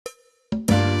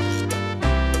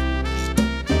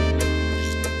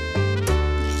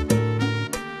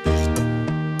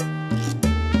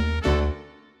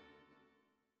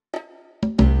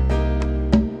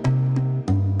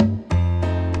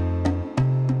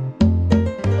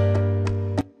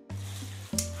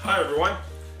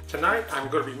Tonight I'm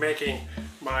going to be making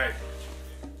my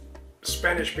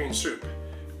Spanish bean soup.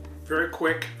 Very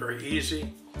quick, very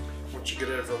easy. Once you get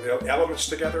the elements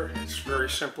together, it's very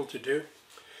simple to do.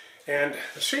 And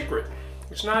the secret,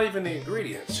 it's not even the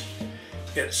ingredients,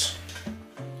 it's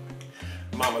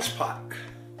Mama's pot.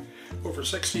 Over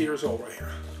 60 years old right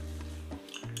here.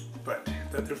 But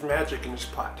there's magic in this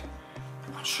pot.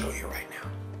 I'll show you right now.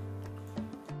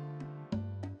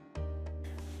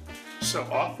 So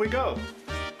off we go.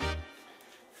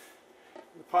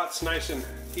 The pot's nice and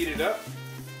heated up.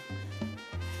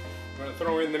 I'm going to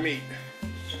throw in the meat.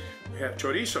 We have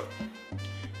chorizo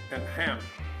and ham,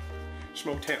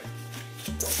 smoked ham.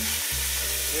 In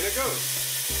it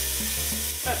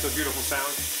goes. That's a beautiful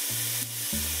sound.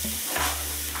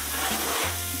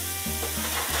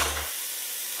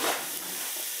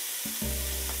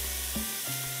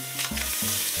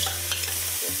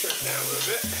 Turn it down a little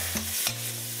bit.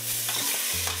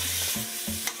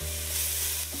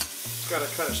 Got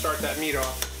to kind of start that meat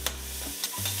off.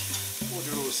 We'll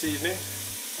do a little seasoning.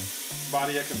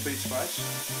 Body a complete spice.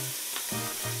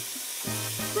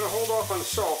 I'm going to hold off on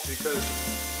salt because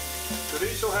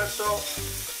chorizo has salt,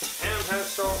 ham has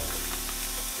salt,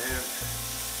 and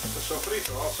the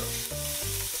sofrito also.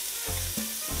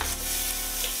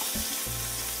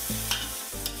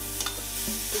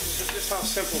 This is just how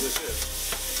simple this is.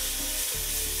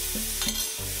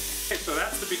 Okay, so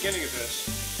that's the beginning of this.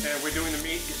 And we're doing the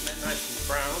meat, getting it nice and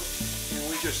brown.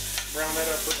 And we just brown that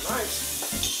up real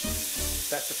nice.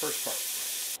 That's the first part.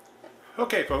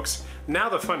 Okay folks, now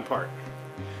the fun part.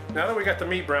 Now that we got the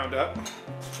meat browned up,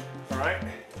 all right,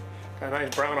 got a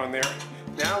nice brown on there.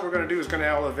 Now what we're gonna do is gonna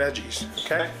add all the veggies,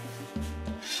 okay?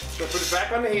 So put it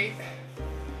back on the heat.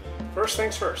 First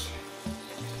things first.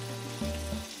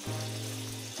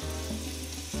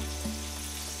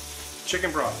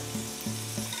 Chicken broth.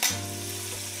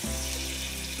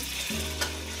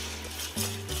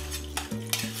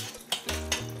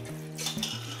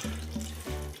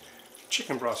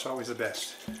 Chicken broth's always the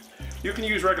best. You can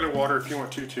use regular water if you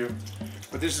want to,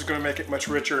 but this is going to make it much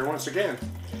richer. Once again,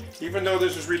 even though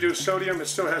this is reduced sodium, it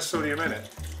still has sodium in it.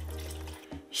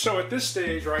 So at this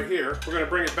stage right here, we're going to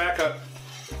bring it back up,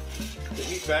 the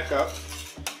heat back up,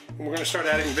 and we're going to start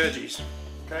adding veggies.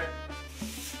 Okay.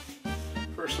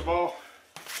 First of all,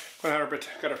 got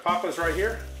our papas right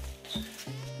here,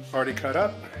 already cut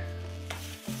up.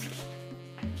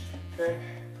 Okay.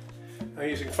 I'm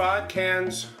using 5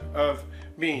 cans of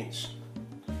beans.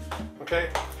 Okay,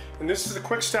 and this is a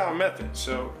quick style method,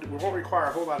 so it won't require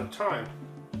a whole lot of time.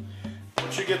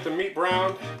 Once you get the meat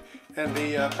browned and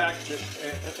the package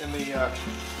and the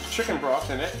chicken broth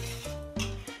in it,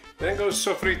 then goes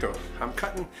sofrito. I'm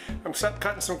cutting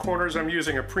some corners. I'm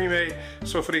using a pre-made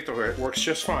sofrito here. It works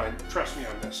just fine. Trust me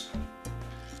on this.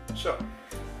 So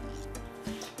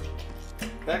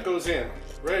that goes in,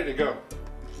 ready to go.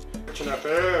 Touching up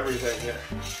everything here.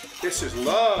 This is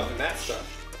love and that stuff.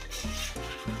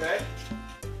 Okay.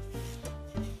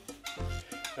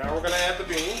 Now we're going to add the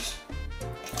beans.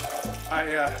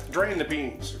 I drain the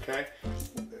beans. Okay.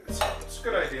 It's a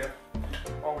good idea.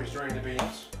 Always drain the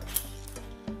beans.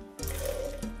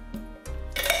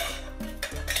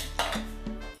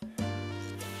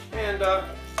 And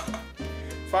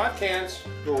 5 cans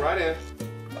go right in.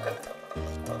 There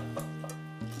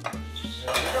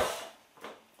we go.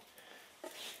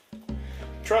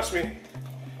 Trust me,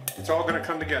 it's all going to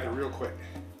come together real quick.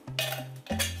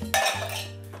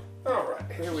 All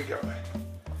right, here we go.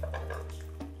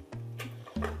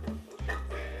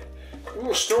 A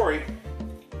little story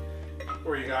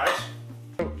for you guys.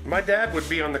 My dad would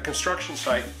be on the construction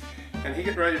site, and he'd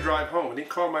get ready to drive home, and he'd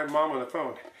call my mom on the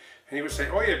phone, and he would say,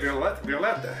 "Oh yeah,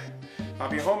 Violetta, I'll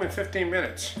be home in 15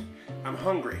 minutes. I'm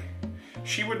hungry."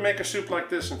 She would make a soup like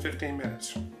this in 15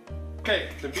 minutes.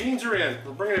 Okay, the beans are in.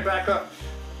 We're bringing it back up.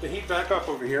 The heat back up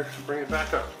over here. Bring it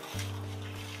back up.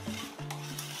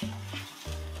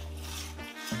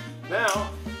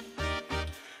 Now,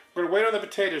 we're going to wait on the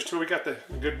potatoes till we got the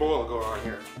good boil going on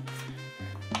here.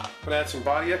 I'm going to add some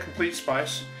body of complete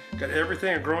spice. Got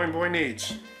everything a growing boy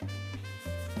needs.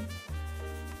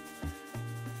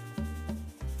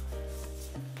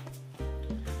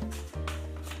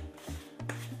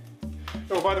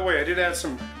 Oh, by the way, I did add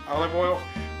some olive oil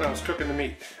when I was cooking the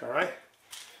meat, all right?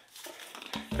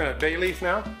 Kind of bay leaf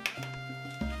now.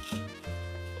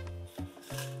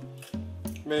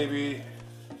 Maybe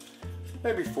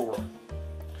 4.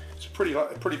 It's a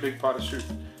pretty big pot of soup.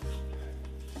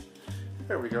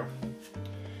 There we go.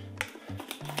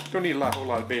 Don't need a whole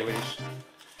lot of bay leaves.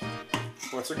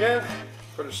 Once again,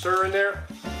 put a stir in there.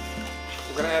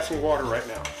 We're going to add some water right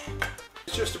now.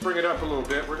 Just to bring it up a little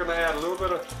bit, we're going to add a little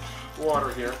bit of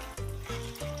water here.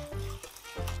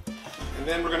 And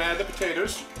then we're going to add the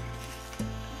potatoes.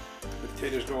 The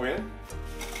potatoes go in,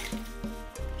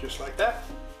 just like that.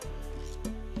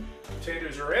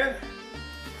 Potatoes are in.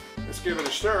 Let's give it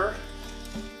a stir.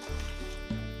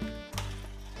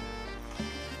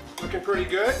 Looking pretty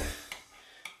good.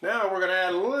 Now we're going to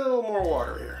add a little more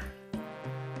water here.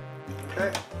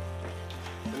 Okay?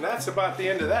 And that's about the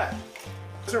end of that.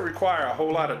 It doesn't require a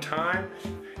whole lot of time.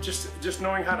 Just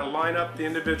knowing how to line up the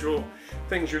individual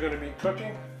things you're going to be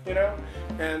cooking, you know,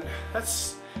 and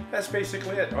that's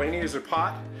basically it. All you need is a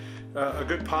pot, a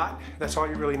good pot. That's all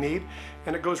you really need,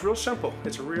 and it goes real simple.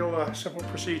 It's a real simple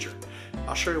procedure.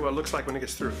 I'll show you what it looks like when it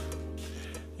gets through.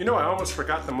 You know, I almost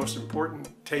forgot the most important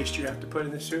taste you have to put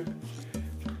in this soup.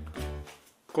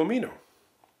 Comino,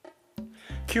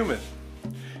 cumin.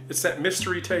 It's that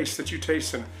mystery taste that you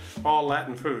taste in all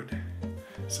Latin food.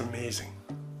 It's amazing.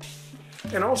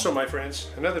 And also, my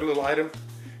friends, another little item,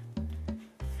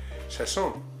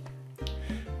 sazon.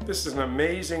 This is an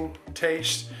amazing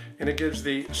taste, and it gives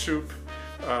the soup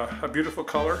a beautiful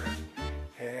color.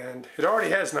 And it already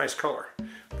has nice color,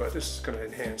 but this is going to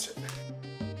enhance it.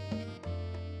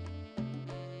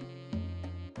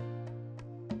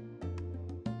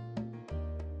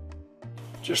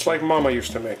 Just like Mama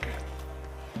used to make.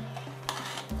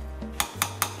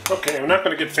 Okay, I'm not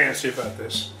going to get fancy about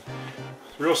this.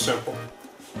 It's real simple.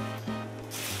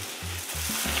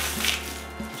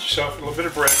 Get yourself a little bit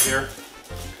of bread here.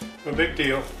 No big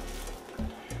deal.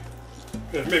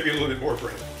 Maybe a little bit more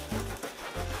bread.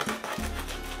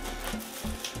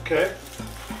 Okay.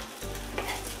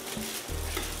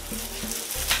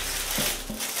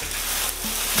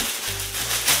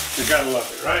 You gotta love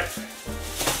it, right?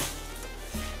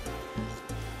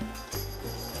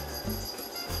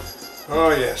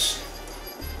 Oh yes.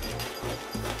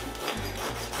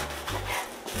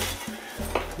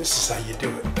 This is how you do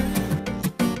it.